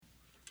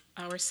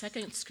Our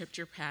second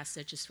scripture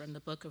passage is from the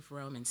book of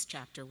Romans,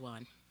 chapter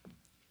 1.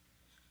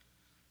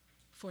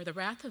 For the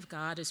wrath of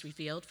God is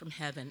revealed from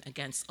heaven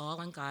against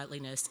all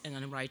ungodliness and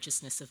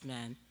unrighteousness of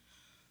men,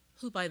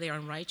 who by their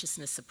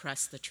unrighteousness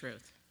suppress the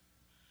truth.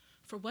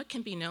 For what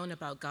can be known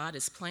about God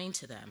is plain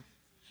to them,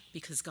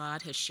 because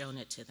God has shown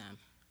it to them.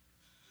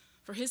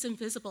 For his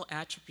invisible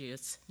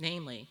attributes,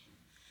 namely,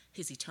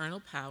 his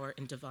eternal power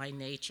and divine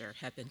nature,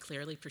 have been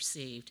clearly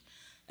perceived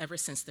ever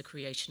since the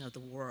creation of the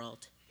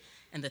world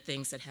and the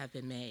things that have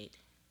been made.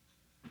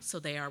 So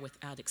they are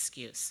without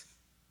excuse.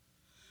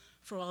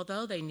 For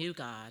although they knew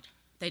God,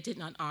 they did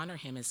not honor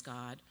him as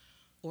God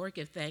or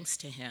give thanks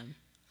to him,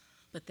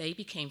 but they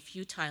became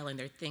futile in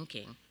their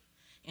thinking,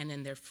 and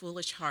in their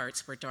foolish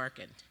hearts were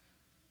darkened.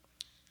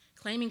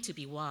 Claiming to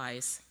be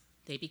wise,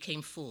 they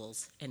became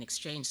fools and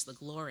exchanged the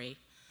glory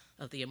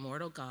of the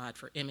immortal God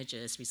for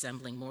images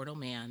resembling mortal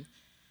man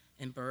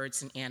and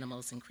birds and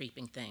animals and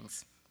creeping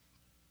things.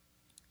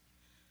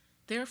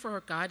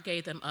 Therefore, God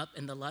gave them up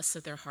in the lusts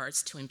of their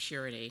hearts to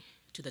impurity,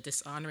 to the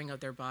dishonoring of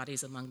their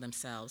bodies among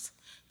themselves,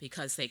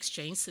 because they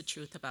exchanged the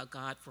truth about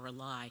God for a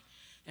lie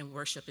and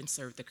worship and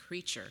serve the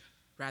creature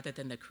rather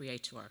than the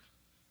Creator,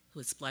 who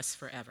is blessed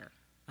forever.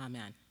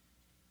 Amen.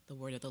 The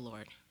word of the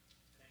Lord.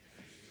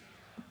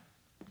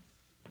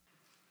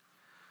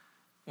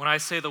 When I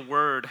say the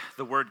word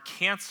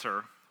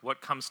cancer, what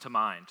comes to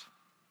mind?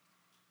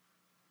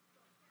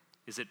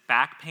 Is it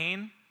back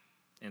pain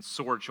and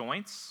sore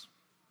joints?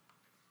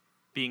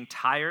 Being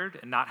tired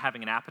and not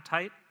having an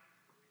appetite?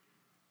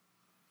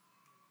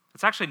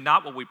 It's actually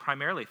not what we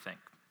primarily think.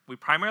 We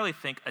primarily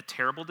think a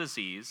terrible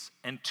disease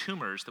and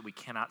tumors that we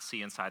cannot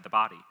see inside the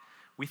body.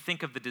 We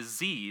think of the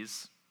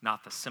disease,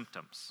 not the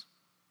symptoms.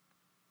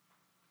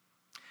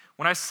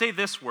 When I say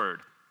this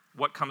word,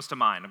 what comes to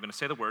mind? I'm going to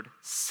say the word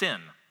sin.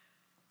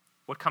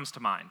 What comes to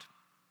mind?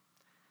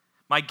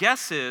 My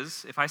guess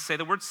is, if I say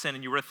the word sin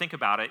and you were to think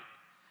about it,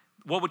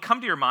 what would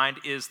come to your mind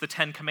is the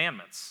 10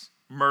 Commandments: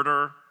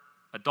 murder,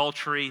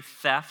 adultery,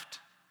 theft.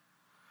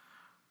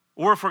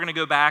 Or if we're going to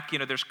go back,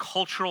 there's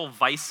cultural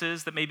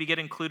vices that maybe get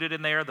included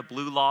in there, the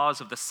blue laws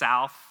of the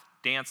South: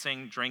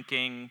 dancing,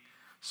 drinking,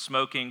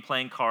 smoking,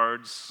 playing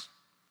cards,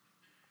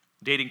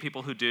 dating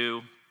people who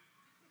do.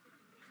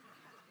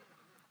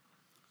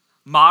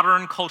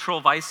 Modern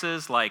cultural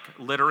vices like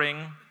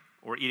littering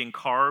or eating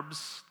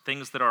carbs,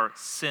 things that are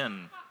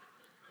sin.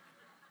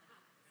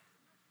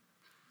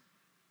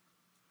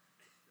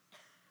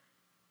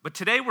 But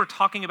today we're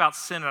talking about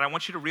sin, and I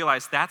want you to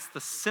realize that's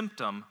the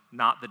symptom,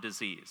 not the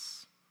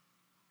disease.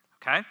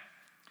 Okay?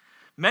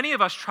 Many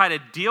of us try to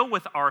deal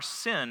with our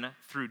sin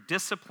through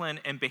discipline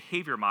and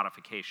behavior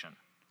modification.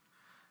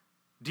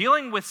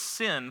 Dealing with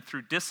sin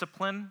through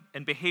discipline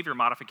and behavior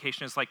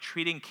modification is like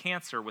treating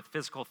cancer with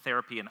physical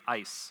therapy and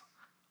ice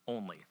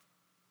only.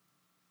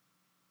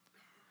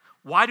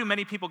 Why do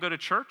many people go to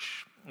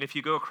church? If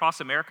you go across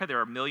America, there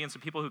are millions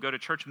of people who go to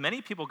church.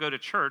 Many people go to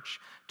church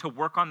to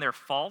work on their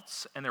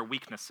faults and their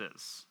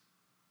weaknesses.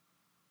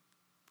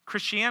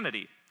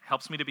 Christianity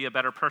helps me to be a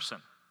better person.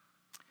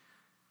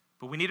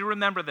 But we need to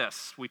remember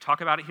this. We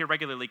talk about it here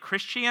regularly.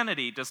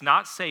 Christianity does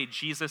not say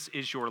Jesus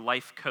is your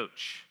life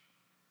coach.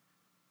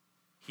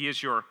 He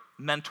is your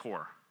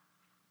mentor.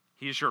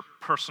 He is your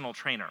personal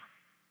trainer.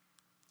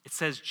 It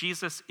says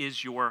Jesus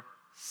is your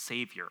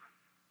Savior.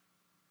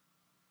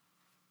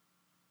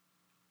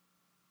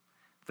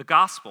 The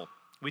gospel.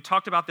 We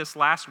talked about this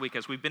last week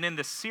as we've been in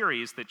this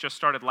series that just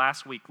started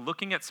last week,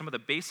 looking at some of the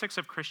basics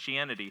of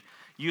Christianity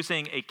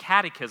using a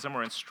catechism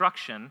or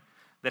instruction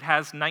that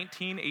has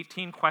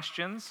 18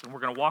 questions, and we're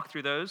going to walk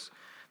through those.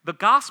 The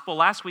gospel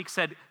last week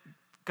said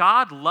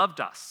God loved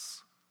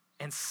us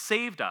and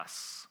saved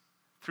us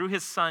through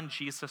his son,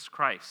 Jesus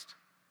Christ.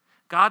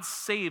 God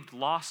saved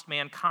lost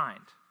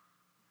mankind.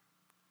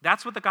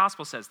 That's what the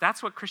gospel says.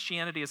 That's what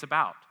Christianity is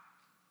about.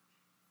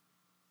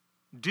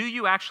 Do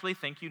you actually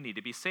think you need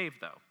to be saved,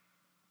 though?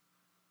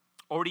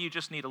 Or do you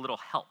just need a little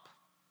help?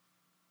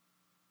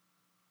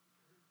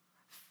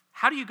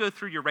 How do you go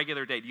through your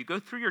regular day? Do you go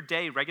through your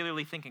day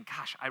regularly thinking,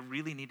 gosh, I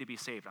really need to be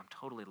saved. I'm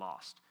totally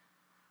lost.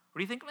 Or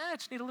do you think, I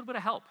just need a little bit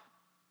of help?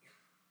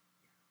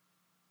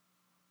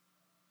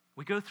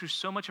 We go through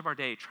so much of our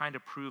day trying to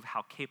prove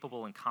how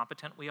capable and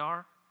competent we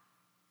are,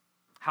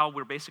 how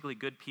we're basically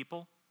good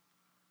people.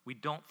 We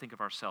don't think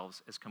of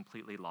ourselves as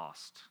completely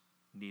lost,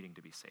 needing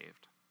to be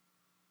saved.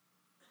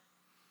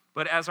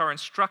 But as our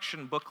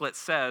instruction booklet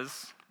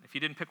says, if you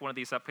didn't pick one of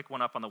these up, pick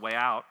one up on the way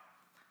out.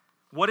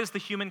 What is the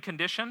human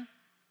condition?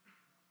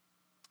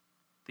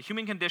 The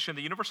human condition,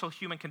 the universal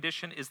human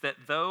condition, is that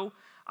though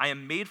I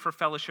am made for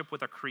fellowship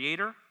with a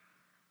creator,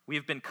 we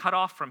have been cut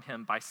off from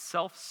him by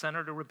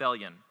self-centered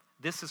rebellion.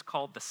 This is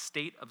called the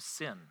state of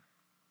sin.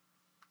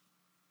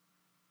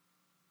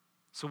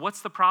 So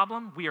what's the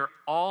problem? We are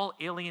all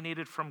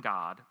alienated from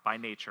God by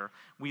nature.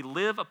 We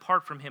live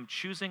apart from him,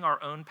 choosing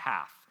our own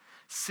path.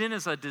 Sin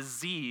is a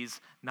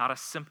disease, not a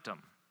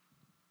symptom.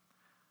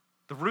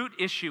 The root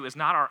issue is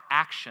not our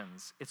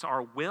actions, it's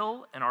our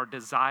will and our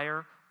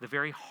desire, the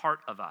very heart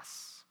of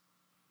us.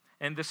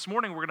 And this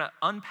morning, we're going to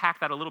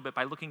unpack that a little bit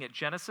by looking at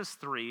Genesis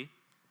 3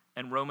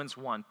 and Romans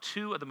 1,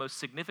 two of the most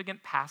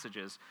significant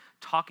passages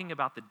talking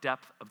about the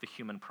depth of the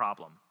human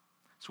problem.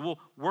 So we'll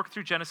work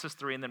through Genesis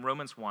 3 and then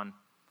Romans 1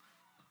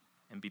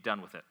 and be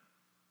done with it.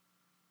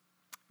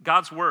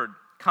 God's word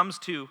comes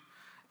to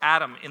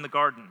Adam in the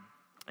garden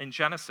in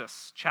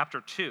Genesis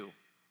chapter 2.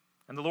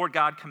 And the Lord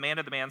God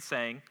commanded the man,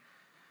 saying,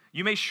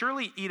 "You may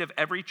surely eat of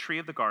every tree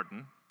of the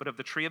garden, but of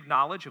the tree of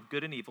knowledge of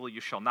good and evil you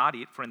shall not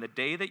eat, for in the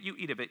day that you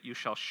eat of it you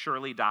shall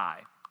surely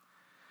die."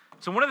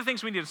 So one of the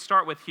things we need to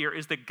start with here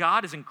is that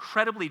God is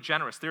incredibly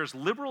generous. There's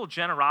liberal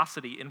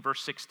generosity in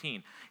verse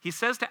 16. He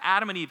says to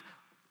Adam and Eve,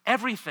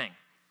 everything,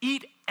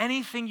 eat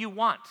anything you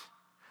want.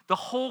 The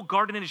whole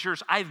garden is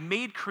yours. I've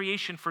made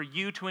creation for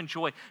you to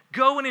enjoy.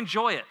 Go and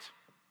enjoy it.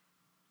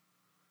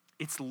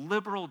 It's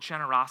liberal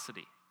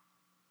generosity.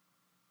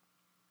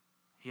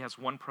 He has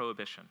one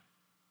prohibition,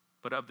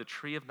 but of the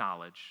tree of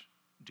knowledge,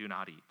 do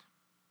not eat.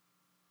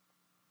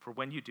 For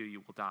when you do,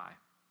 you will die.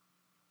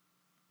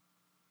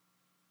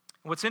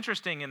 What's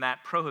interesting in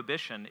that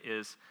prohibition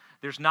is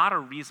there's not a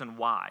reason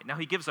why. Now,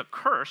 he gives a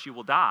curse, you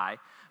will die,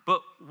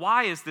 but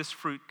why is this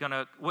fruit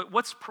gonna,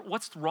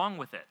 what's wrong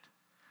with it?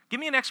 Give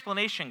me an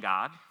explanation,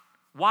 God.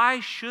 Why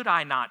should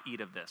I not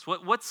eat of this?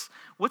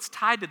 What's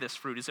tied to this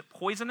fruit? Is it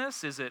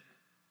poisonous? Is it?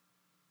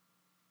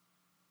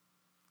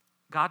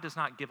 God does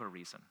not give a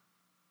reason.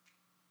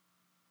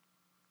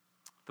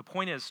 The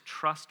point is,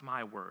 trust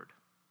my word.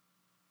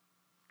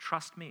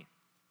 Trust me.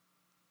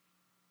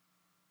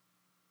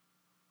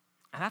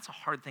 And that's a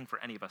hard thing for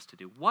any of us to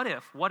do. What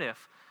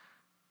if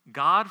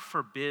God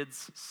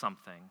forbids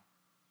something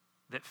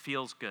that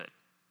feels good?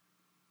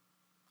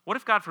 What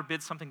if God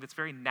forbids something that's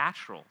very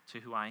natural to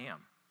who I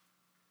am?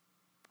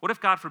 What if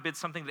God forbids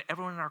something that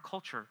everyone in our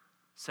culture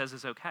says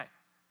is okay?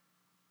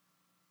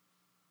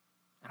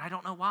 And I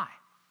don't know why.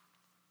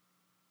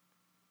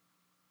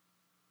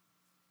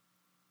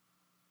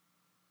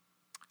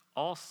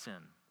 All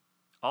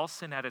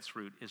sin at its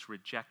root is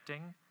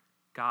rejecting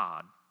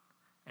God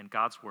and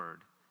God's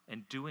word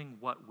and doing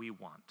what we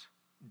want,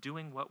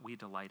 doing what we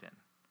delight in,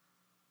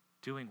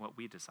 doing what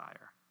we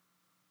desire.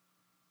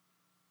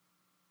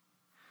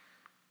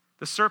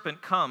 The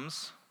serpent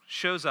comes,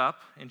 shows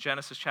up in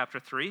Genesis chapter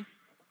 3,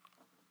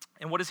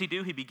 and what does he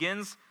do? He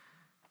begins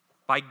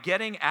by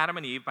getting Adam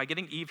and Eve, by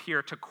getting Eve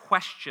here to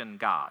question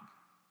God.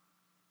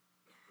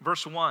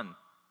 Verse 1,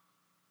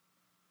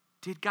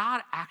 did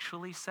God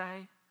actually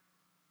say?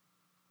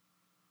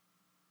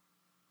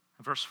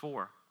 Verse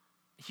 4,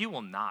 he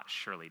will not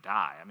surely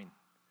die. I mean,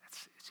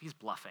 he's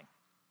bluffing.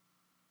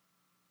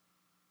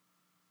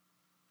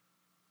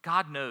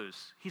 God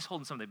knows he's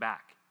holding something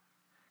back.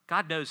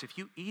 God knows if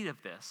you eat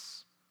of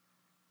this,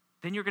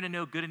 then you're going to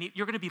know good and evil.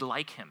 You're going to be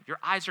like him. Your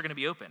eyes are going to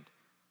be opened.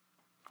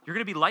 You're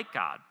going to be like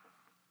God.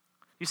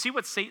 You see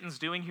what Satan's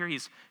doing here?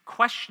 He's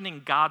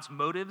questioning God's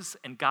motives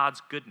and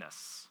God's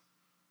goodness.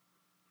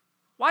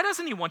 Why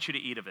doesn't he want you to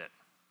eat of it?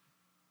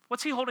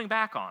 What's he holding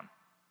back on?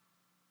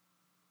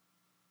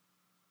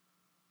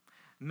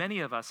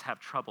 Many of us have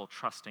trouble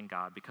trusting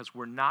God because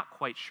we're not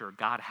quite sure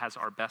God has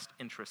our best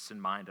interests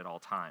in mind at all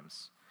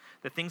times.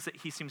 The things that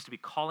he seems to be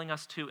calling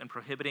us to and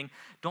prohibiting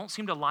don't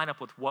seem to line up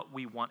with what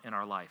we want in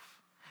our life.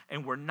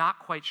 And we're not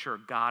quite sure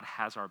God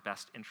has our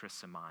best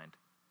interests in mind.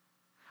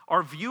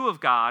 Our view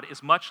of God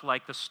is much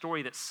like the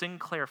story that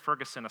Sinclair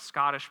Ferguson, a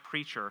Scottish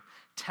preacher,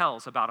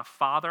 tells about a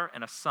father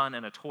and a son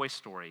in a Toy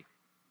Story.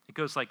 It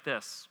goes like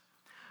this.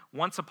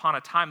 Once upon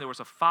a time, there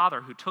was a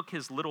father who took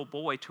his little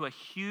boy to a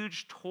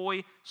huge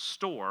toy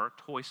store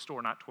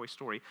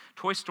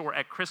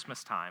at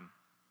Christmas time.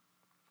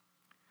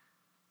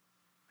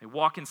 They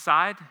walk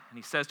inside, and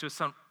he says to his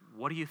son,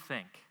 "What do you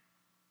think?"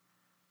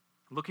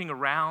 Looking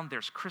around,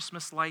 there's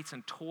Christmas lights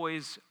and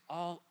toys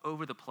all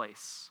over the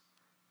place.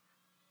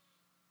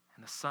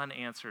 And the son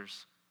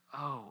answers,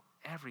 "Oh,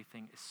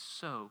 everything is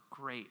so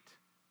great."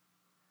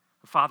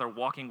 The father,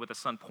 walking with the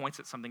son, points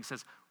at something and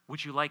says,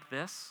 "Would you like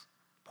this?"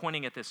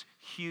 Pointing at this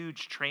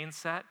huge train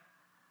set.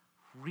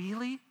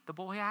 "Really?" the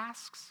boy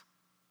asks.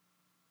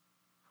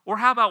 Or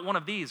how about one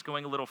of these,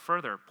 going a little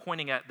further,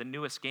 pointing at the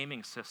newest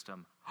gaming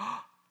system?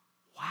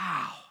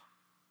 "Wow."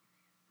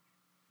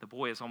 The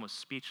boy is almost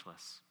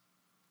speechless.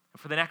 And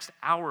for the next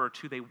hour or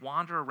two, they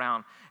wander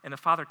around, and the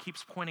father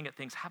keeps pointing at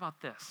things. How about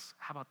this?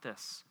 How about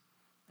this?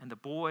 And the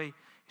boy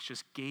is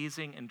just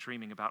gazing and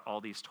dreaming about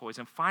all these toys.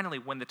 And finally,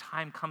 when the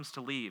time comes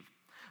to leave,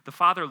 the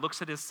father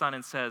looks at his son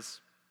and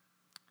says,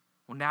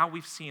 "Well, now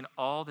we've seen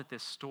all that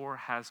this store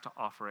has to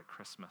offer at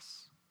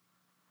Christmas.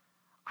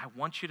 I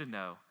want you to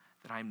know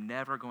that I'm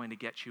never going to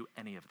get you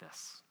any of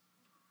this.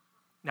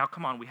 Now,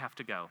 come on, we have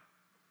to go."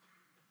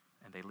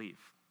 And they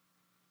leave.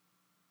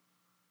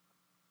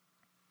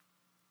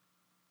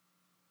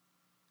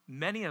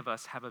 Many of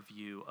us have a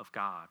view of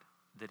God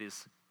that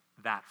is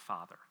that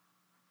father.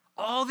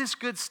 All this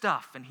good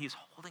stuff, and he's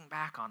holding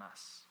back on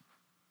us.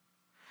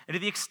 And to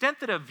the extent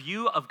that a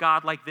view of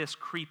God like this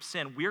creeps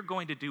in, we're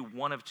going to do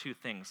one of two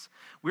things.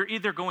 We're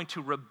either going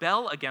to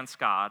rebel against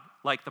God,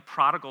 like the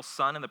prodigal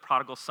son in the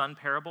prodigal son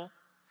parable,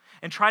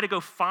 and try to go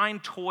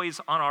find toys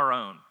on our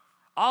own.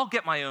 I'll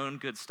get my own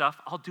good stuff.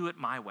 I'll do it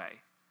my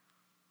way.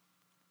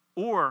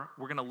 Or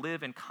we're going to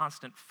live in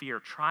constant fear,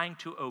 trying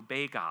to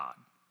obey God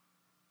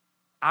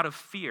out of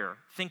fear,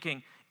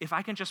 thinking, if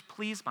I can just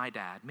please my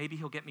dad, maybe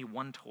he'll get me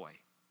one toy.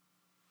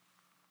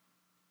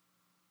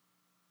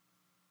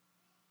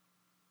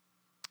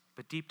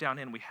 But deep down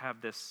in, we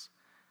have this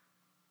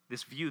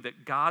view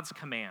that God's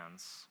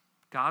commands,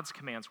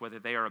 whether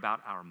they are about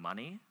our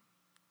money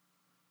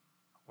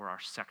or our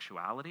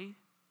sexuality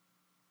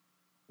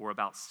or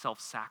about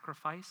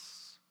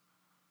self-sacrifice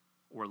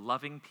or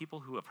loving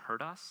people who have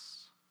hurt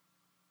us,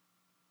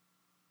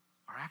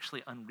 are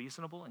actually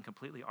unreasonable and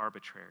completely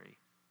arbitrary.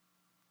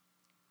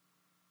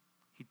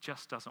 He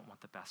just doesn't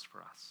want the best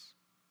for us.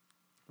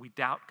 We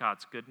doubt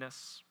God's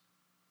goodness,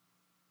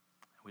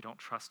 and we don't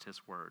trust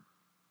his word.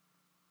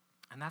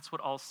 And that's what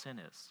all sin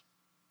is.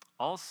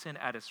 All sin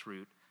at its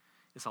root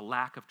is a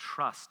lack of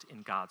trust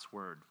in God's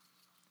word.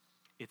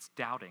 It's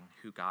doubting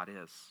who God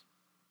is.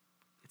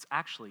 It's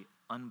actually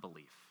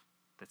unbelief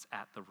that's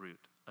at the root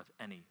of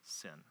any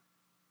sin.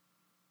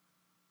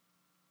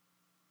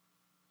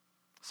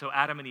 So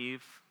Adam and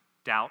Eve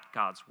doubt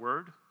God's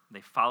word,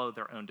 they follow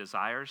their own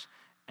desires,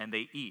 and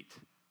they eat.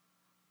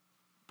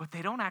 But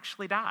they don't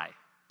actually die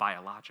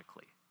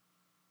biologically.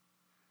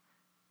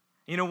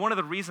 You know, one of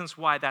the reasons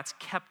why that's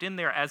kept in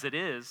there as it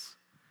is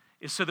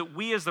so that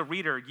we as the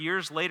reader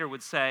years later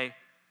would say,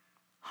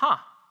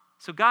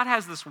 so God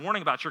has this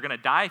warning about you're going to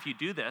die if you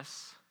do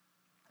this,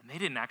 and they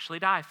didn't actually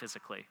die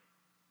physically.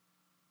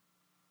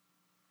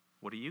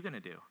 What are you going to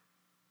do?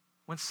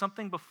 When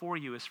something before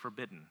you is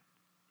forbidden,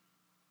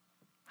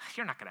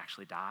 you're not going to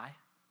actually die.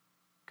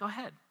 Go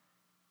ahead.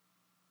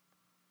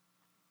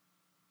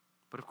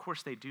 But of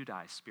course they do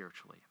die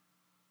spiritually.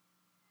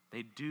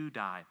 They do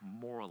die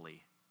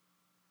morally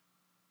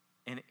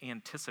in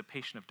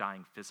anticipation of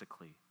dying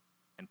physically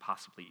and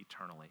possibly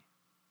eternally.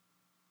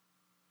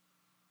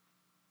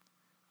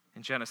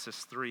 In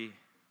Genesis 3,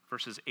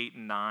 verses 8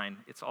 and 9,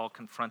 it's all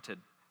confronted.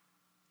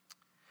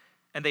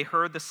 And they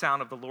heard the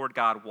sound of the Lord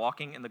God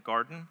walking in the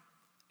garden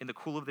in the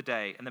cool of the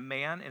day, and the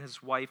man and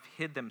his wife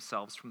hid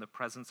themselves from the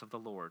presence of the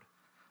Lord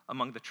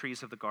among the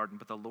trees of the garden.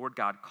 But the Lord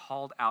God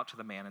called out to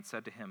the man and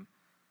said to him,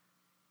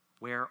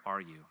 "Where are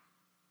you?"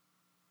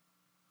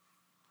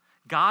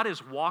 God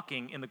is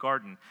walking in the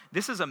garden.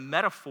 This is a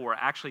metaphor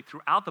actually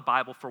throughout the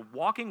Bible for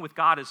walking with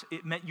God.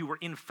 It meant you were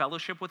in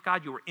fellowship with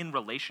God, you were in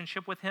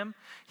relationship with him.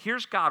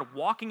 Here's God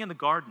walking in the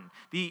garden.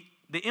 The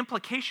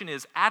implication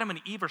is Adam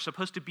and Eve are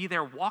supposed to be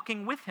there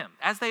walking with him,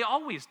 as they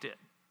always did.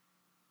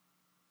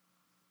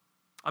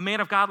 A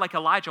man of God like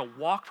Elijah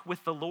walked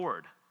with the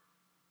Lord.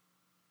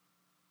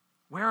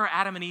 Where are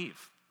Adam and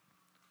Eve?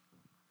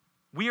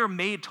 We are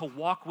made to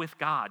walk with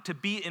God, to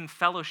be in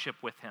fellowship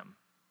with him.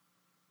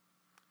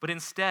 But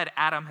instead,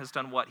 Adam has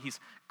done what? He's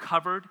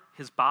covered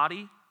his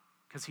body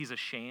because he's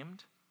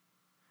ashamed,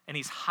 and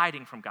he's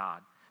hiding from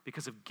God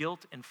because of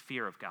guilt and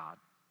fear of God.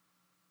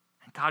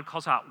 And God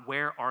calls out,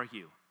 "Where are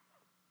you?"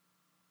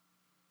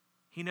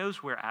 He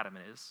knows where Adam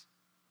is,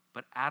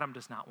 but Adam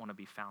does not want to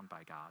be found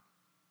by God.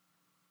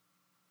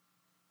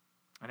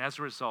 And as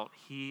a result,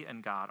 he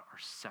and God are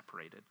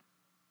separated.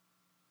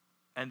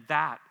 And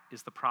that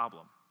is the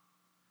problem.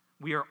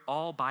 We are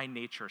all by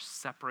nature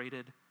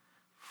separated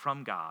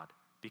from God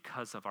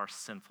because of our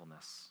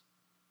sinfulness.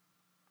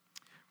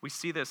 We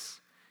see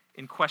this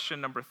in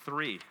question number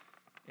 3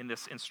 in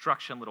this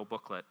instruction little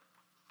booklet.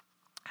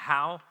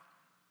 How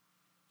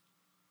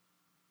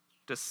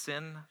does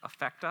sin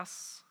affect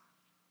us?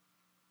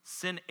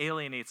 Sin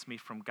alienates me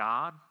from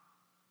God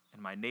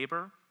and my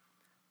neighbor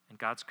and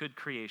God's good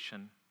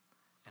creation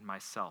and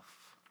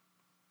myself.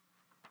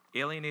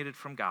 Alienated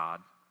from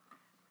God,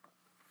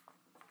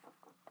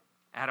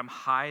 Adam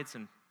hides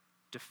and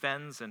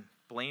defends and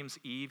blames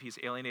Eve. He's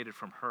alienated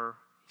from her.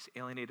 He's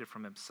alienated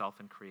from himself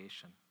and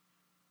creation.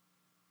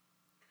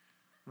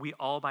 We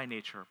all by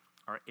nature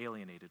are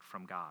alienated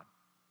from God.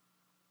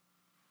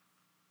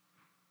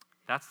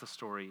 That's the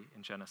story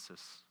in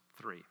Genesis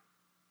 3.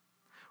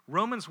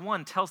 Romans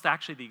 1 tells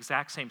actually the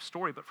exact same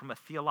story, but from a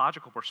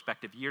theological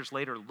perspective, years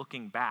later,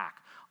 looking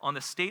back on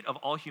the state of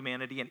all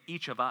humanity and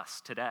each of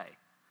us today.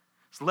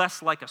 It's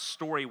less like a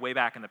story way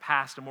back in the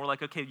past and more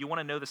like, okay, you want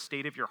to know the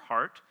state of your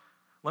heart?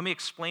 Let me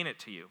explain it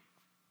to you.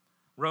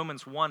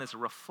 Romans 1 is a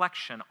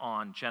reflection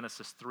on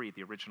Genesis 3,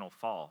 the original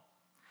fall.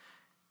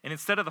 And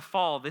instead of the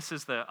fall, this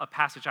is a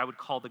passage I would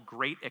call the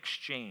great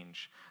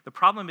exchange. The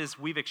problem is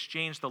we've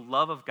exchanged the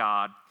love of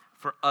God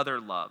for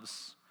other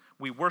loves.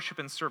 We worship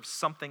and serve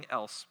something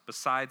else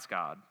besides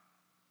God.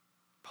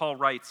 Paul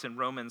writes in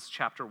Romans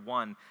chapter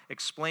 1,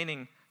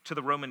 explaining to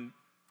the Roman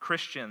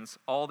Christians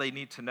all they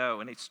need to know,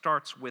 and it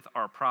starts with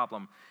our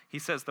problem. He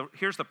says,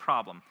 here's the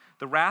problem.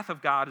 The wrath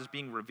of God is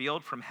being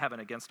revealed from heaven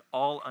against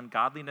all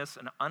ungodliness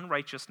and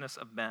unrighteousness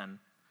of men,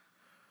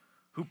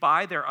 who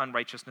by their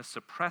unrighteousness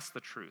suppress the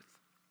truth.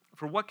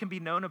 For what can be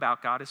known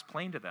about God is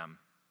plain to them,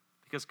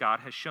 because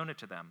God has shown it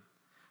to them.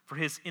 For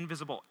his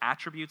invisible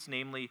attributes,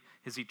 namely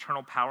his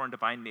eternal power and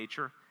divine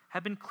nature,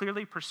 have been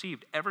clearly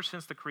perceived ever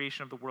since the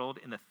creation of the world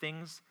in the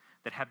things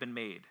that have been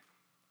made.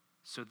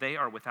 so they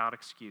are without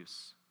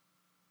excuse.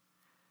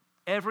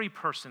 Every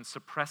person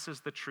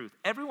suppresses the truth.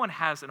 Everyone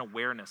has an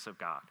awareness of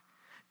God.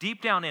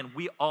 Deep down in,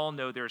 we all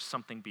know there's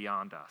something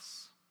beyond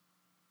us,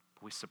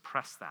 but we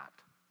suppress that.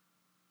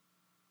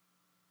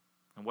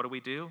 And what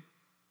do?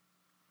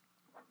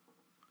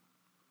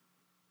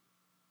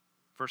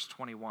 Verse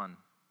 21,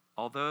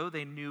 although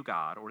they knew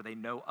God, or they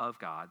know of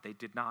God, they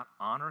did not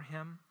honor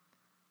him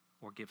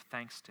or give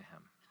thanks to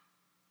him.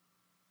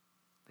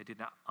 They did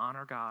not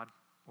honor God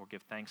or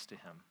give thanks to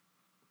him.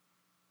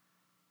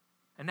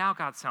 And now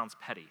God sounds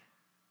petty.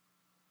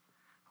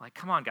 Like,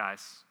 come on,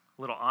 guys,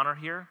 a little honor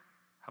here.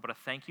 How about a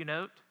thank you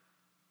note?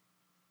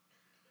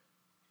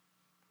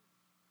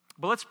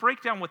 But let's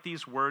break down what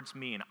these words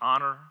mean,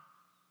 honor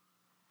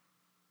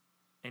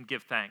and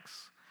give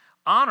thanks.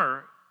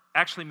 Honor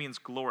actually means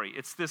glory.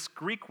 It's this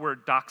Greek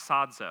word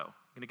doxazo.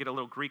 I'm going to get a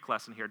little Greek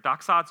lesson here.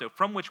 Doxazo,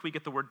 from which we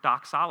get the word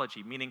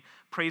doxology, meaning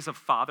praise of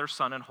Father,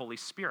 Son, and Holy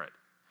Spirit.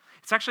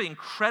 It's actually an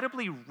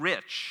incredibly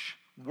rich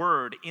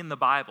word in the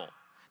Bible.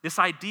 This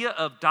idea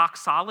of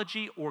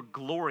doxology or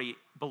glory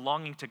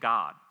belonging to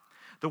God.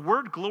 The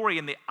word glory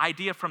and the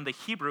idea from the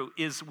Hebrew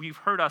is, we've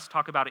heard us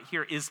talk about it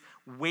here, is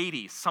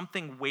weighty,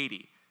 something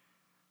weighty.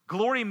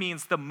 Glory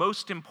means the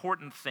most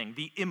important thing,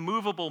 the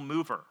immovable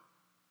mover.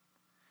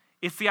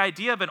 It's the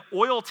idea of an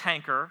oil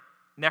tanker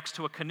next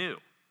to a canoe.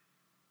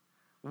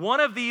 One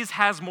of these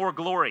has more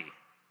glory.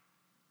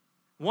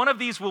 One of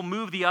these will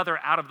move the other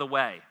out of the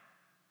way.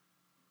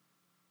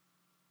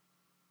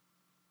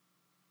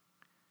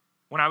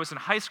 When I was in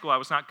high school, I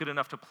was not good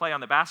enough to play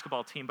on the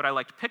basketball team, but I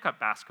liked pickup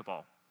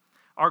basketball.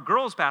 Our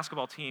girls'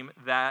 basketball team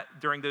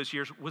during those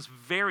years was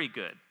very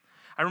good.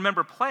 I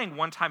remember playing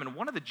one time in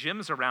one of the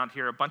gyms around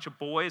here, a bunch of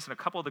boys and a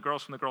couple of the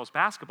girls from the girls'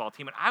 basketball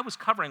team, and I was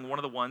covering one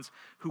of the ones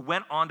who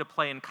went on to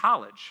play in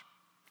college.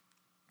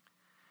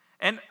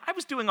 And I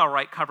was doing all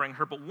right covering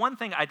her, but one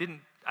thing I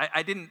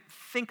didn't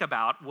think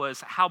about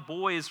was how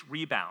boys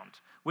rebound,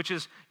 which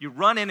is you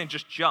run in and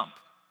just jump.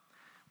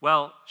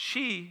 Well,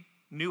 she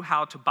knew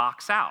how to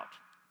box out.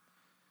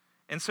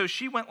 And so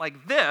she went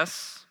like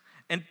this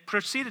and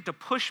proceeded to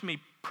push me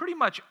pretty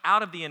much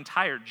out of the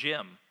entire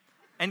gym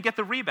and get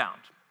the rebound.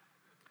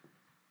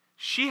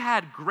 She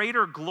had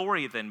greater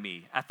glory than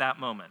me at that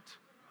moment.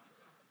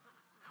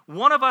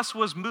 One of us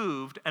was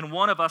moved and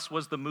one of us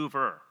was the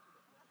mover.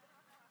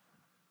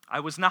 I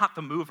was not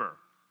the mover.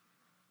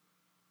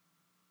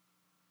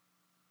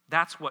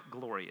 That's what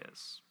glory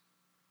is.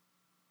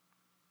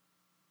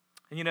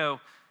 And you know,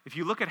 if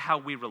you look at how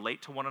we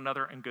relate to one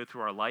another and go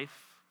through our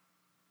life,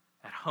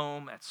 at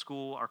home, at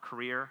school, our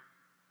career,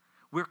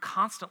 we're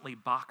constantly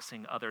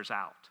boxing others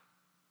out.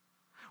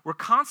 We're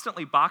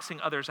constantly boxing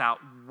others out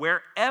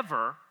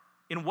wherever,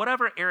 in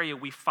whatever area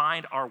we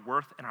find our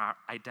worth and our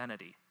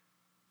identity.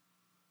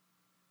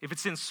 If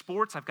it's in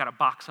sports, I've got to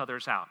box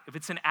others out. If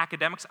it's in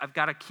academics, I've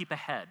got to keep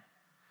ahead.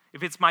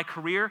 If it's my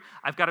career,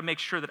 I've got to make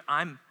sure that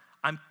I'm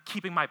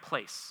keeping my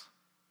place.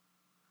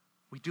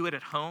 We do it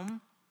at home.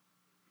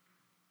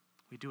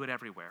 We do it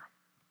everywhere.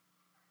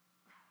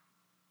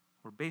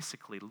 We're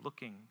basically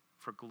looking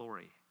for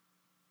glory.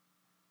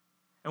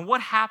 And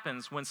what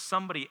happens when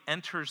somebody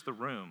enters the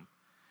room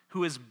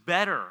who is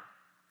better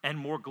and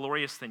more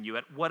glorious than you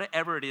at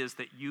whatever it is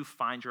that you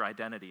find your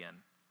identity in?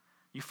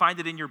 You find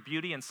it in your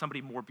beauty and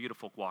somebody more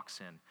beautiful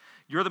walks in.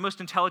 You're the most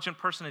intelligent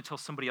person until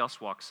somebody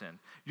else walks in.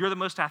 You're the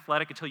most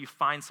athletic until you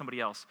find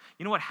somebody else.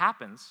 You know what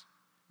happens?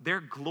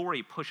 Their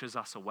glory pushes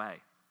us away.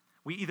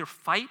 We either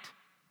fight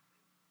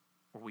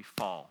or we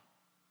fall.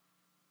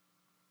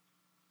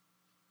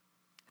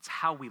 It's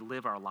how we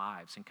live our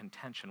lives in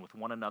contention with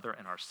one another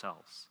and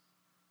ourselves.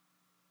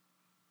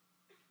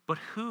 But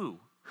who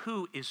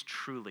is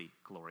truly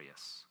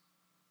glorious?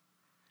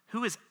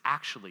 Who is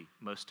actually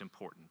most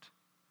important?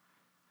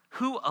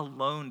 Who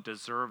alone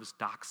deserves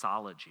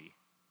doxology?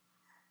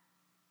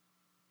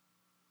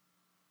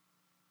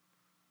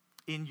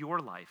 In your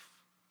life,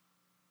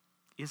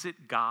 is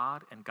it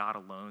God and God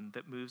alone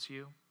that moves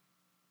you,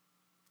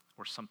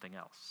 or something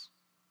else?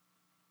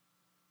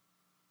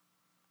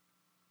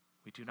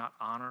 We do not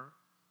honor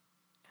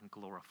and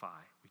glorify.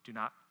 We do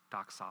not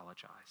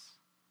doxologize.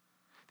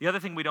 The other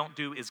thing we don't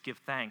do is give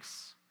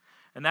thanks.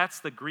 And that's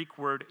the Greek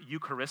word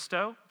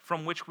Eucharisto,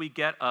 from which we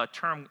get a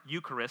term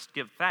Eucharist,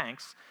 give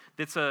thanks.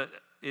 It's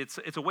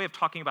a way of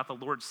talking about the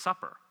Lord's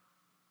Supper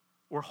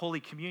or Holy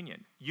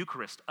Communion.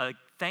 Eucharist, a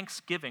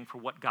thanksgiving for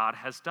what God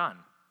has done.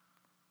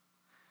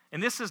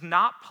 And this is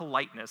not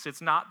politeness.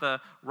 It's not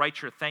the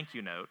write your thank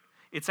you note.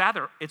 It's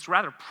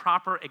rather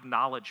proper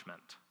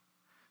acknowledgement.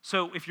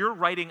 So if you're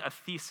writing a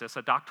thesis,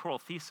 a doctoral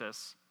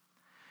thesis,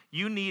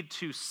 you need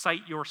to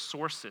cite your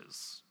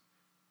sources.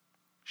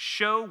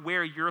 Show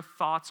where your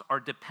thoughts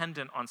are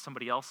dependent on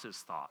somebody else's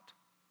thought.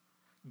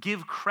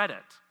 Give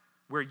credit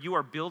where you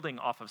are building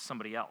off of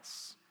somebody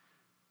else,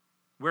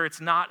 where it's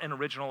not an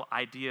original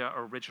idea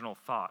or original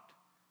thought.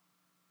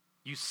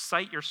 You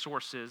cite your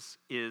sources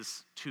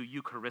is to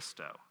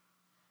Eucharisto.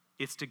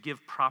 It's to give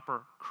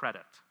proper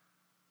credit.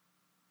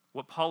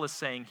 What Paul is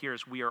saying here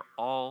is we are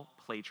all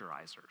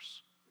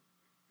plagiarizers.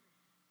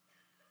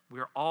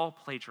 We're all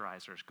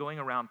plagiarizers, going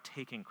around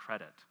taking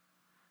credit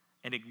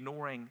and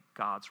ignoring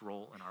God's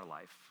role in our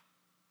life.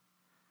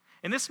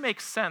 And this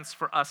makes sense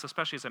for us,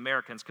 especially as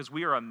Americans, because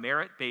we are a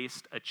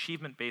merit-based,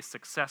 achievement-based,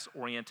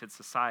 success-oriented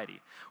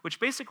society, which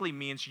basically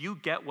means you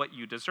get what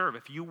you deserve.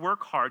 If you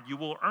work hard, you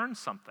will earn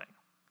something.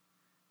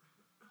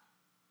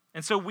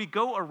 And so we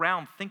go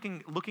around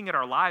looking at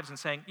our lives and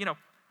saying,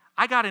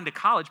 I got into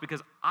college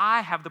because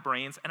I have the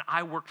brains and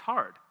I worked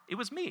hard. It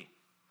was me.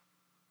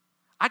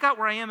 I got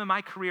where I am in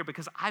my career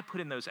because I put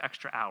in those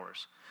extra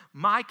hours.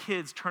 My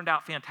kids turned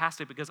out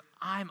fantastic because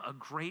I'm a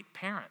great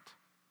parent.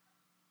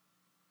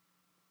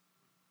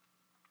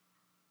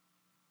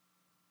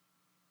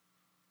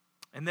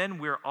 And then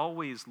we're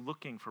always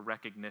looking for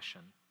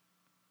recognition,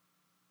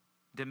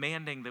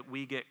 demanding that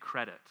we get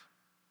credit.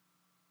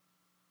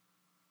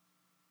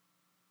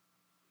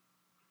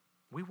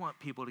 We want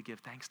people to give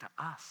thanks to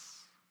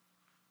us.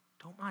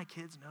 Don't my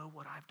kids know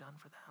what I've done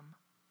for them?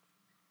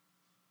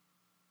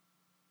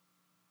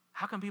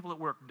 How come people at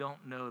work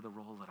don't know the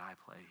role that I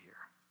play here?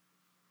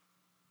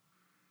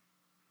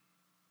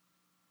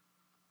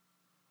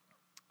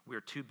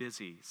 We're too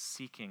busy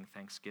seeking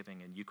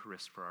thanksgiving and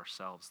Eucharist for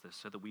ourselves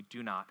so that we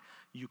do not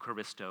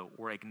Eucharisto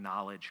or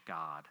acknowledge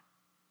God.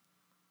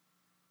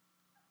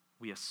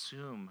 We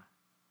assume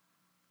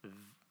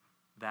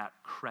that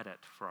credit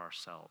for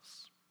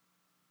ourselves.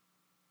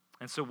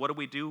 And so what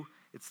do?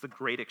 It's the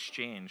great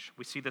exchange.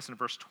 We see this in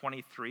verse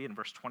 23 and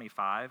verse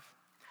 25.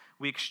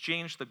 We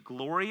exchange the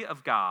glory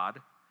of God,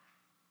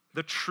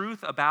 the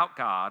truth about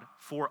God,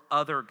 for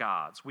other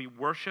gods. We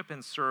worship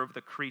and serve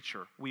the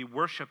creature. We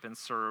worship and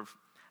serve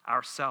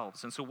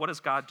ourselves. And so what does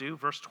God do?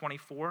 Verse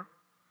 24.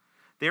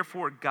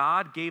 Therefore,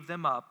 God gave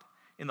them up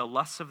in the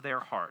lusts of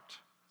their heart.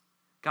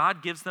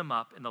 God gives them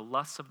up in the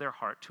lusts of their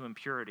heart to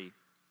impurity.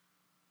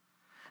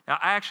 Now,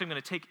 I actually am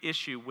going to take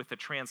issue with the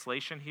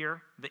translation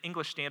here. The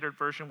English Standard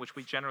Version, which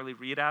we generally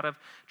read out of,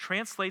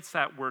 translates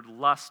that word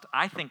lust,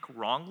 I think,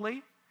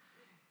 wrongly.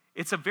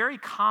 It's a very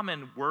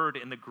common word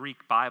in the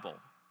Greek Bible.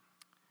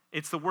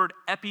 It's the word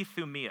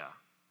epithumia.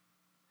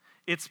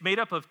 It's made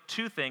up of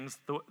two things,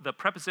 the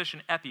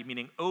preposition epi,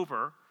 meaning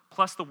over,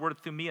 plus the word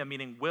thumia,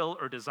 meaning will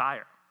or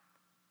desire.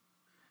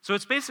 So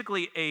it's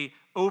basically a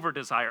over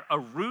desire, a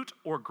root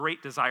or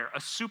great desire,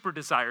 a super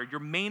desire, your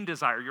main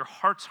desire, your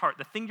heart's heart,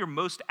 the thing you're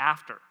most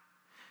after,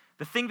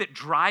 the thing that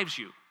drives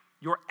you,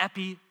 your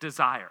epi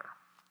desire.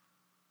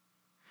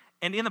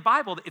 And in the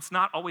Bible, it's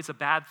not always a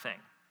bad thing.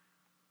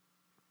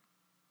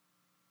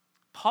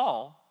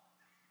 Paul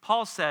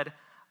said,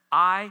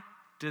 I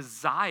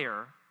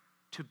desire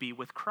to be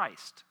with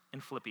Christ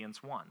in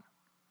Philippians 1.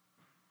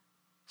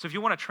 So if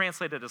you want to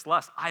translate it as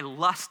lust, I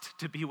lust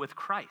to be with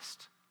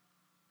Christ.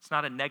 It's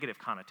not a negative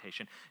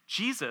connotation.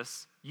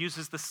 Jesus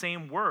uses the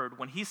same word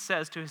when he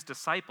says to his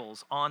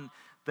disciples on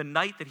the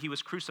night that he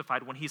was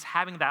crucified, when he's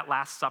having that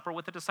Last Supper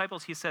with the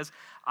disciples, he says,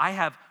 I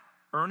have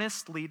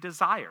earnestly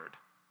desired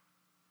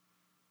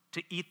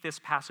to eat this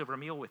Passover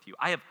meal with you.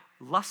 I have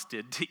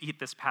lusted to eat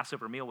this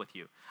Passover meal with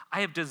you.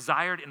 I have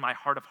desired in my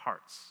heart of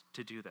hearts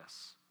to do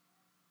this.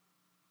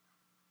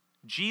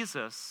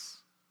 Jesus,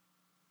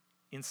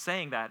 in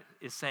saying that,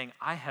 is saying,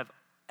 I have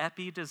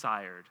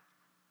epi-desired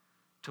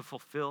to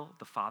fulfill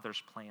the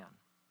Father's plan,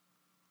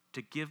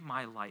 to give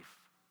my life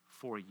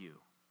for you.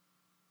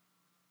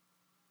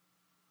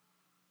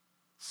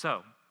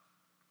 So,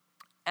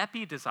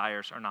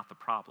 epi-desires are not the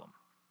problem.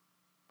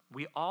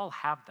 We all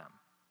have them.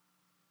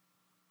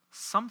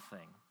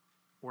 Something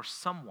or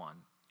someone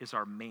is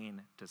our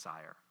main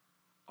desire,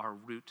 our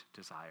root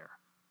desire.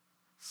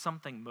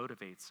 Something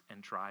motivates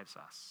and drives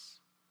us.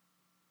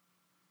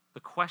 The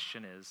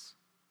question is,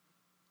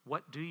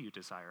 what do you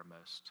desire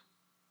most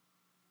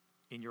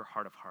in your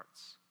heart of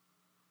hearts?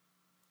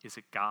 Is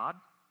it God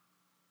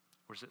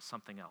or is it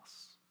something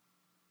else?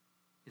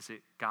 Is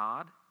it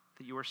God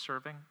that you are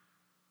serving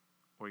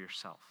or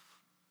yourself?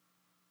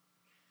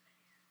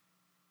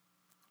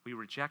 We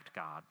reject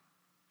God.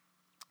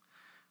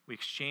 We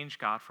exchange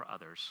God for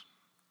others,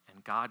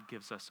 and God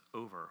gives us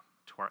over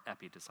to our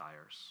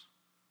epi-desires.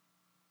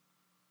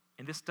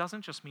 And this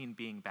doesn't just mean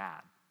being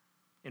bad.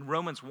 In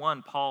Romans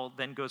 1, Paul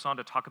then goes on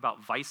to talk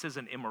about vices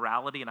and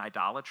immorality and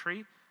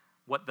idolatry,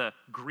 what the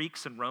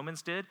Greeks and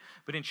Romans did.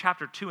 But in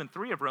chapter 2 and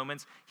 3 of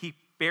Romans, he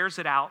bears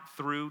it out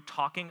through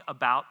talking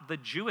about the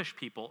Jewish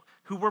people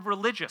who were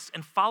religious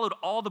and followed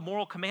all the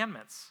moral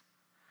commandments.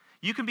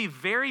 You can be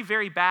very,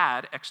 very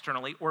bad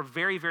externally or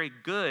very, very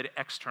good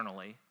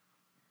externally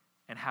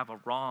and have a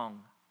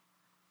wrong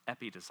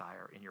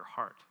epi-desire in your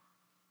heart.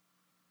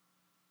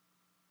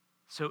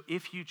 So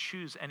if you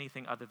choose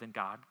anything other than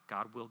God,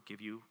 God will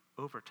give you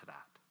over to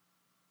that.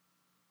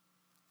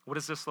 What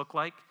does this look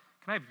like?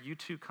 Can I have you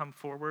two come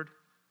forward?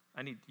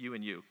 I need you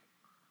and you.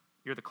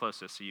 You're the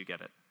closest, so you get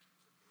it.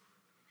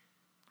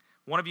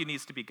 One of you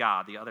needs to be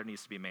God, the other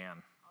needs to be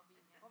man.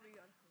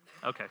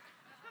 Okay.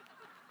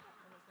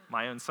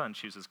 My own son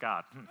chooses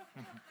God.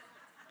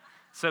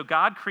 So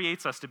God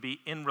creates us to be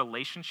in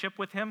relationship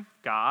with him,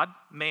 God,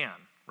 man,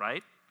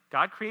 right?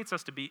 God creates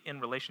us to be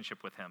in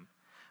relationship with him.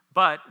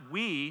 But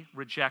we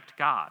reject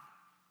God.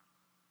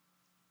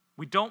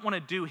 We don't want to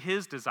do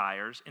his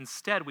desires.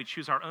 Instead, we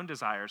choose our own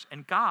desires,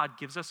 and God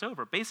gives us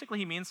over. Basically,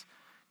 he means,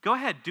 go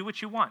ahead, do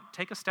what you want.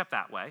 Take a step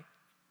that way.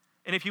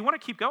 And if you want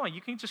to keep going,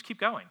 you can just keep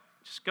going.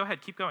 Just go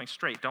ahead, keep going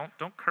straight.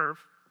 Don't curve.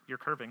 You're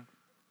curving.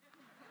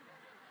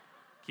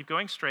 Keep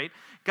going straight.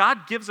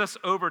 God gives us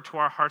over to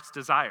our heart's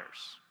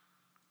desires.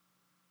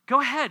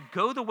 Go ahead,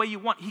 go the way you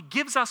want. He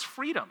gives us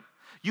freedom.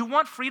 You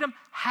want freedom?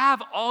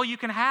 Have all you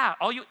can have.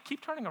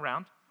 Keep turning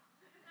around.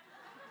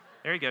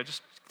 There you go,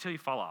 just until you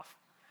fall off.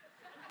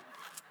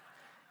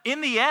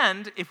 In the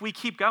end, if we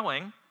keep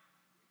going,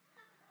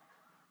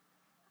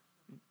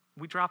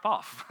 we drop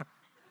off.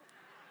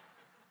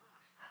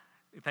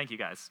 Thank you,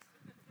 guys.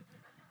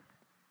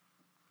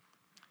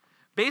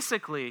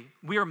 Basically,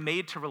 we are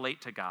made to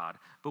relate to God,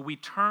 but we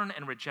turn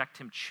and reject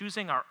him,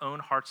 choosing our own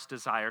heart's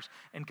desires.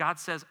 And God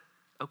says,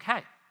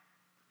 okay,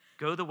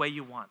 go the way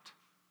you want.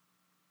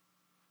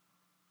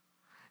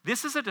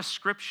 This is a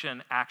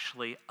description,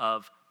 actually,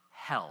 of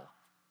hell,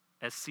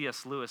 as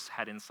C.S. Lewis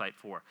had insight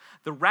for.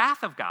 The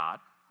wrath of God,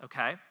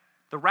 okay,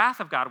 the wrath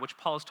of God, which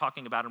Paul is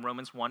talking about in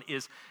Romans 1,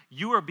 is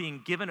you are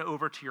being given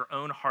over to your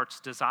own heart's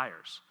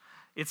desires.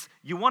 It's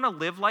you want to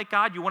live like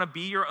God, you want to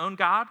be your own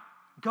God?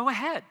 Go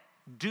ahead.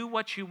 Do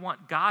what you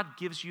want. God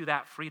gives you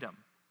that freedom.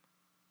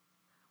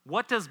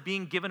 What does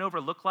being given over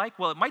look like?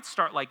 Well, it might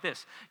start like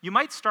this. You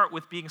might start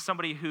with being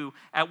somebody who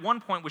at one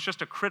point was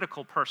just a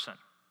critical person,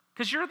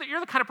 because you're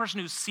the kind of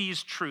person who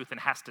sees truth and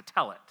has to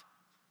tell it.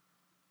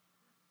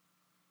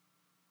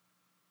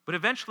 But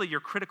eventually your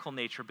critical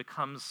nature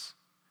becomes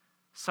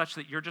such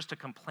that you're just a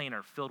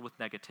complainer filled with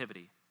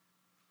negativity.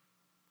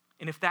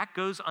 And if that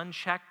goes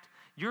unchecked,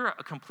 you're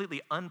a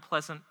completely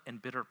unpleasant and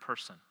bitter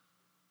person.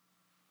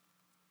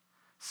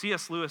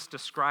 C.S. Lewis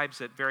describes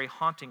it very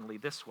hauntingly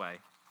this way.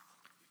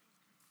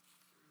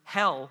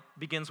 Hell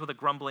begins with a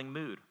grumbling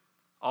mood,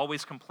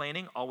 always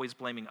complaining, always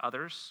blaming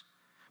others.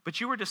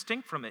 But you are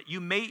distinct from it. You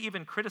may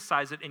even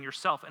criticize it in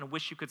yourself and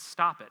wish you could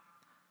stop it.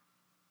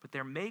 But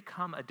there may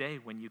come a day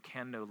when you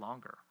can no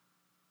longer.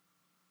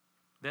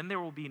 Then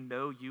there will be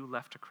no you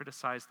left to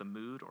criticize the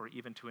mood or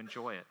even to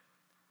enjoy it,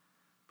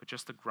 but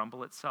just the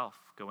grumble itself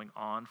going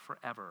on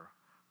forever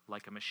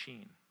like a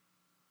machine.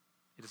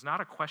 It is not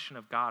a question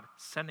of God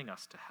sending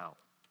us to hell.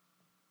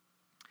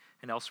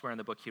 And elsewhere in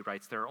the book he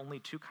writes, there are only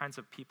two kinds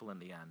of people in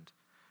the end.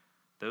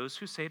 Those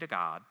who say to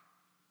God,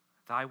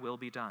 thy will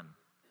be done.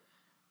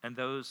 And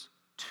those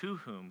to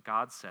whom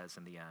God says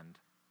in the end,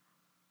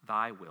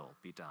 thy will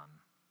be done.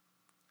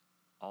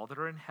 All that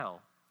are in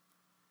hell,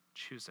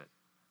 choose it.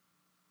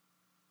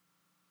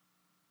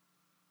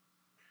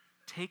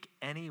 Take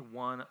any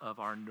one of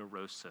our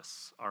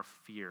neurosis, our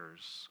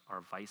fears,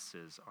 our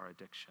vices, our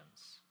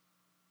addictions,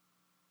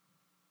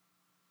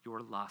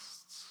 your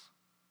lusts,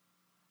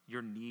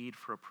 your need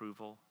for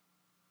approval,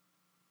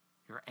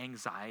 your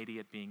anxiety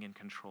at being in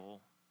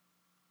control.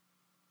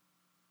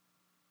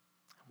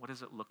 What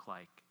does it look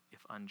like if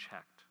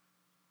unchecked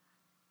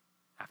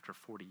after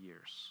 40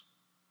 years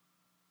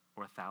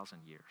or 1,000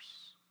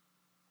 years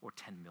or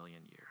 10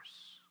 million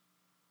years?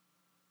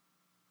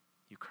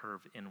 You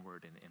curve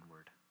inward and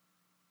inward.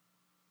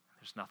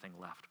 There's nothing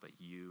left but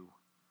you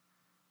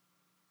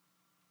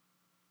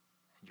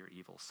and your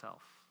evil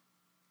self.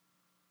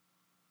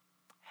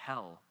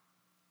 Hell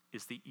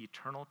is the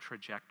eternal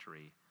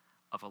trajectory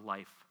of a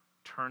life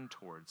turned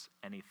towards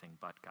anything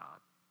but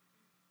God.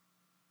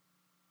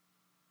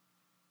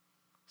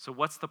 So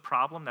what's the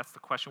problem? That's the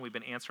question we've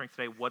been answering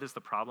today. What is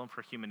the problem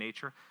for human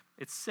nature?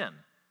 It's sin.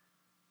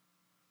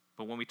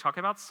 But when we talk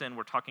about sin,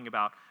 we're talking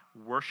about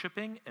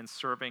worshiping and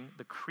serving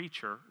the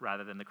creature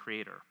rather than the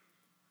creator.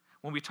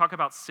 When we talk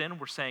about sin,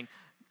 we're saying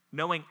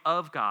knowing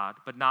of God,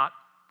 but not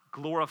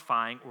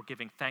glorifying or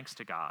giving thanks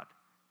to God.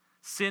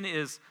 Sin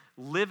is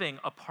living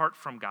apart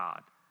from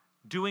God,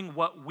 doing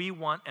what we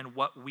want and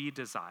what we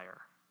desire.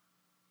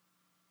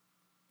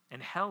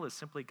 And hell is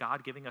simply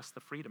God giving us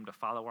the freedom to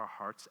follow our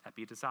heart's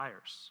epi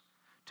desires,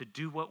 to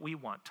do what we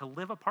want, to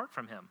live apart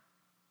from him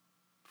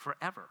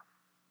forever.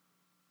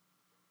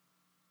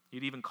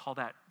 You'd even call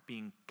that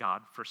being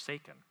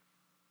God-forsaken.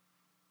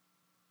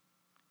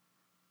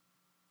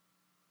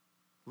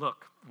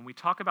 Look, when we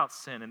talk about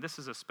sin, and this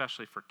is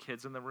especially for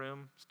kids in the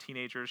room,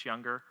 teenagers,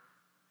 younger,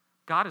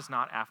 God is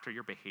not after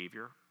your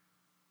behavior.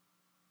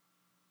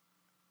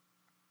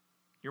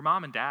 Your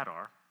mom and dad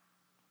are.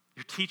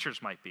 Your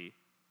teachers might be.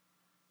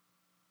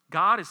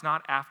 God is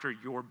not after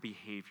your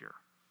behavior.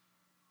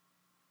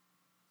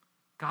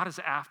 God is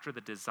after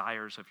the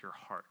desires of your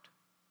heart,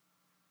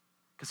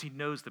 because he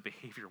knows the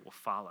behavior will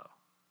follow.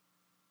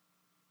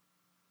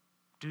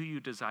 Do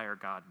you desire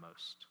God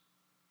most?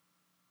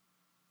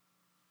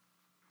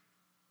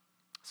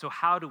 So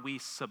how do we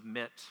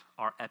submit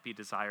our epi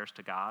desires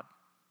to God?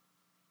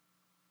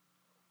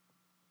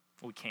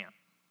 We can't.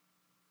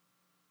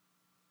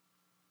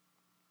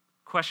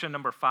 Question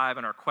number 5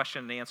 in our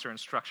question and answer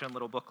instruction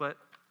little booklet.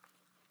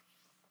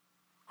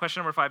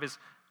 Question number 5 is,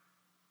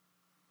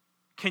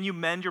 can you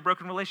mend your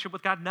broken relationship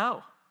with God?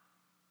 No.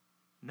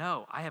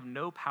 No, I have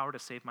no power to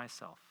save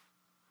myself.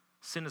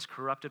 Sin has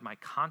corrupted my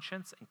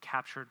conscience and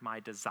captured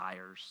my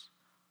desires.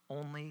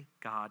 only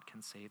God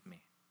can save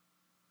me.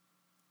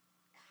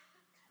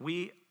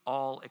 We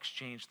all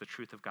exchange the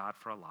truth of God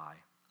for a lie.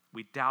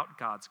 We doubt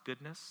God's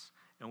goodness,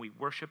 and we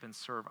worship and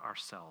serve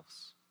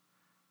ourselves.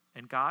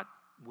 And God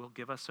will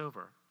give us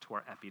over to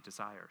our epi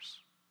desires.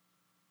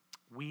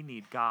 We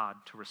need God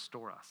to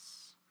restore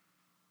us.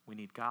 We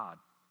need God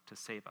to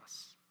save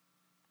us.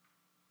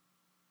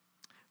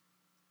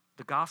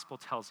 The gospel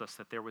tells us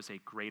that there was a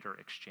greater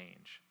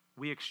exchange.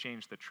 We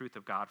exchange the truth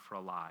of God for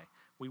a lie.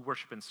 We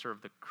worship and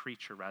serve the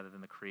creature rather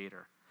than the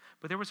creator.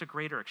 But there was a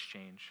greater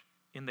exchange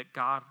in that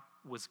God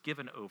was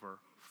given over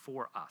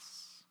for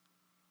us.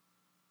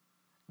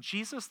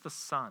 Jesus the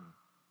Son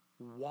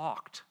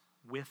walked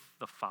with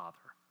the Father.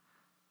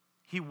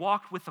 He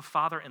walked with the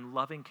Father in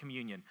loving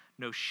communion.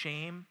 No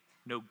shame,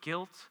 no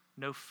guilt,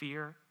 no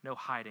fear, no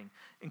hiding.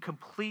 In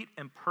complete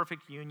and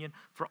perfect union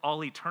for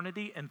all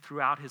eternity and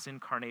throughout his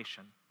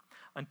incarnation.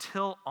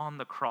 Until on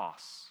the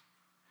cross,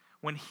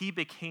 when he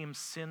became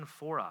sin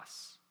for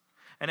us.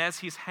 And as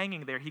he's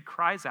hanging there, he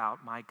cries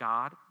out, my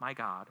God,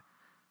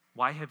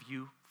 why have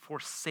you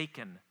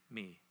forsaken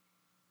me?"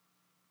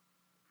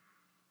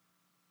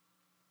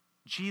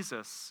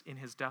 Jesus, in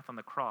his death on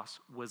the cross,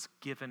 was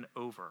given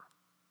over.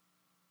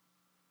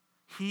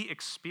 He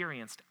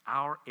experienced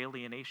our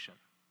alienation.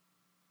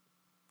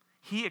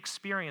 He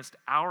experienced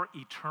our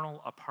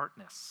eternal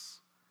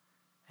apartness,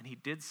 and he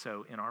did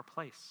so in our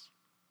place.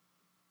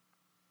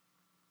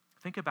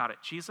 Think about it.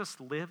 Jesus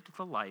lived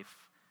the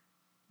life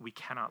we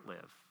cannot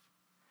live.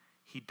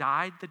 He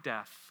died the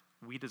death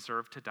we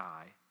deserve to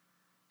die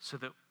so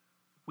that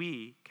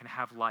we can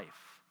have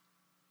life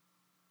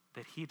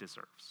that he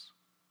deserves.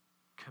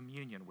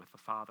 Communion with the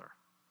Father,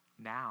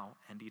 now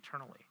and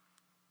eternally.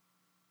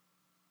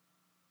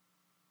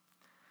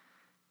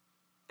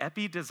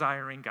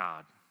 Epi-desiring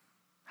God.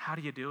 How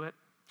do you do it?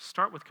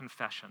 Start with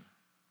confession.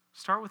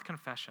 Start with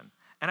confession.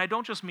 And I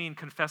don't just mean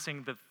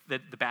confessing the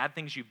bad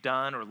things you've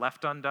done or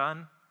left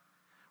undone.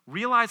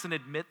 Realize and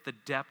admit the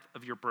depth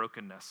of your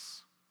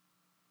brokenness.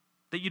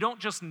 That you don't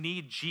just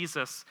need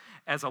Jesus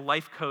as a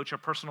life coach, a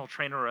personal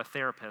trainer, or a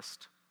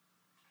therapist.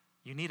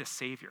 You need a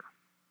Savior.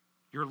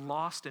 You're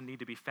lost and need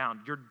to be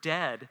found. You're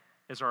dead,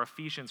 as our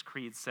Ephesians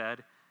Creed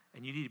said,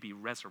 and you need to be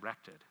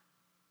resurrected.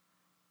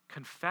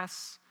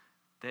 Confess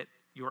that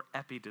your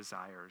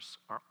epi-desires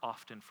are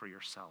often for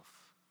yourself.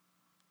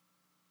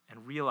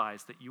 And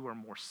realize that you are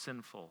more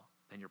sinful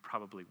than you're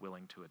probably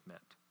willing to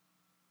admit.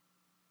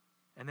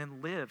 And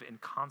then live in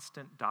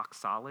constant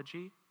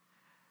doxology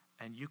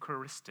and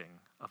Eucharisting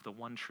of the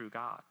one true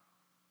God,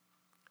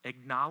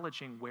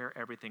 acknowledging where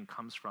everything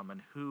comes from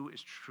and who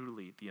is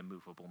truly the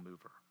immovable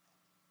mover.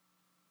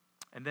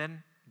 And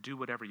then do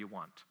whatever you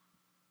want.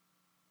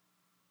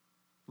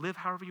 Live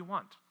however you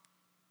want,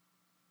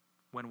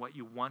 when what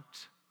you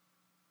want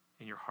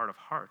in your heart of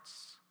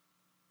hearts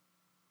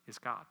is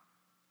God.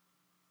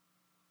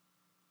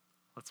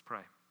 Let's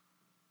pray.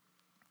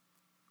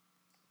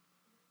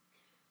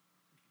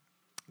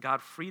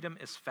 God, freedom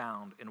is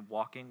found in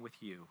walking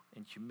with you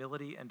in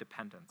humility and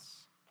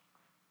dependence.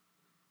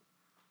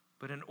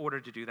 But in order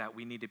to do that,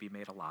 we need to be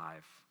made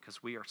alive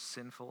because we are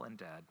sinful and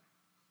dead,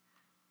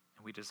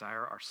 and we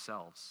desire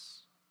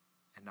ourselves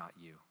and not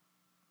you.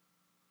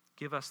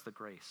 Give us the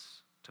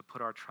grace to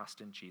put our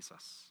trust in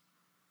Jesus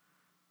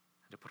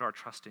and to put our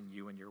trust in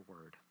you and your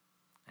word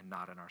and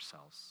not in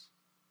ourselves.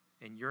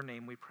 In your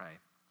name we pray.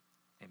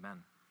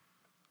 Amen.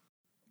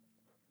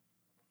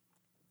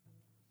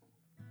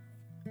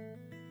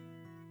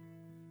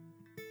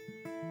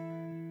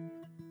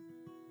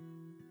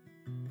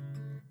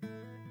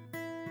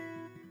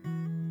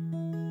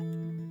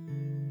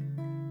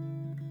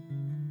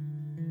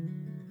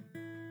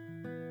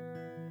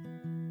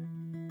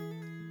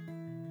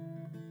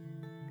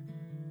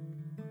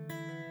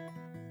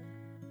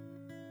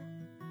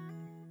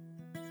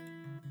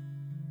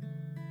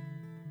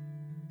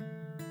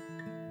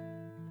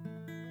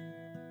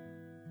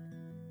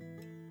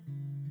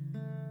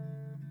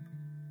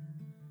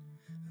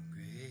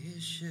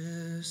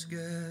 Gracious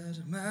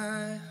God,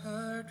 my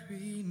heart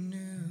renew,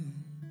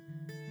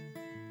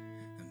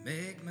 and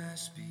make my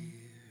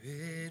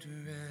spirit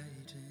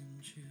right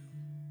and true.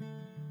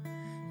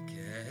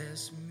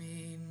 Cast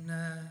me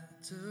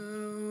not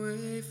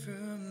away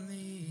from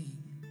thee,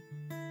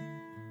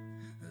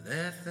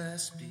 let thy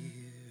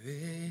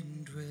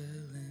spirit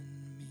dwell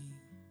in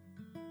me.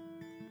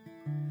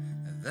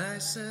 Thy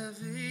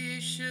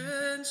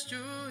salvation's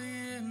joy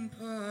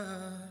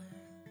impart,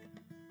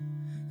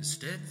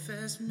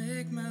 steadfast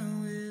make my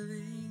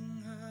willing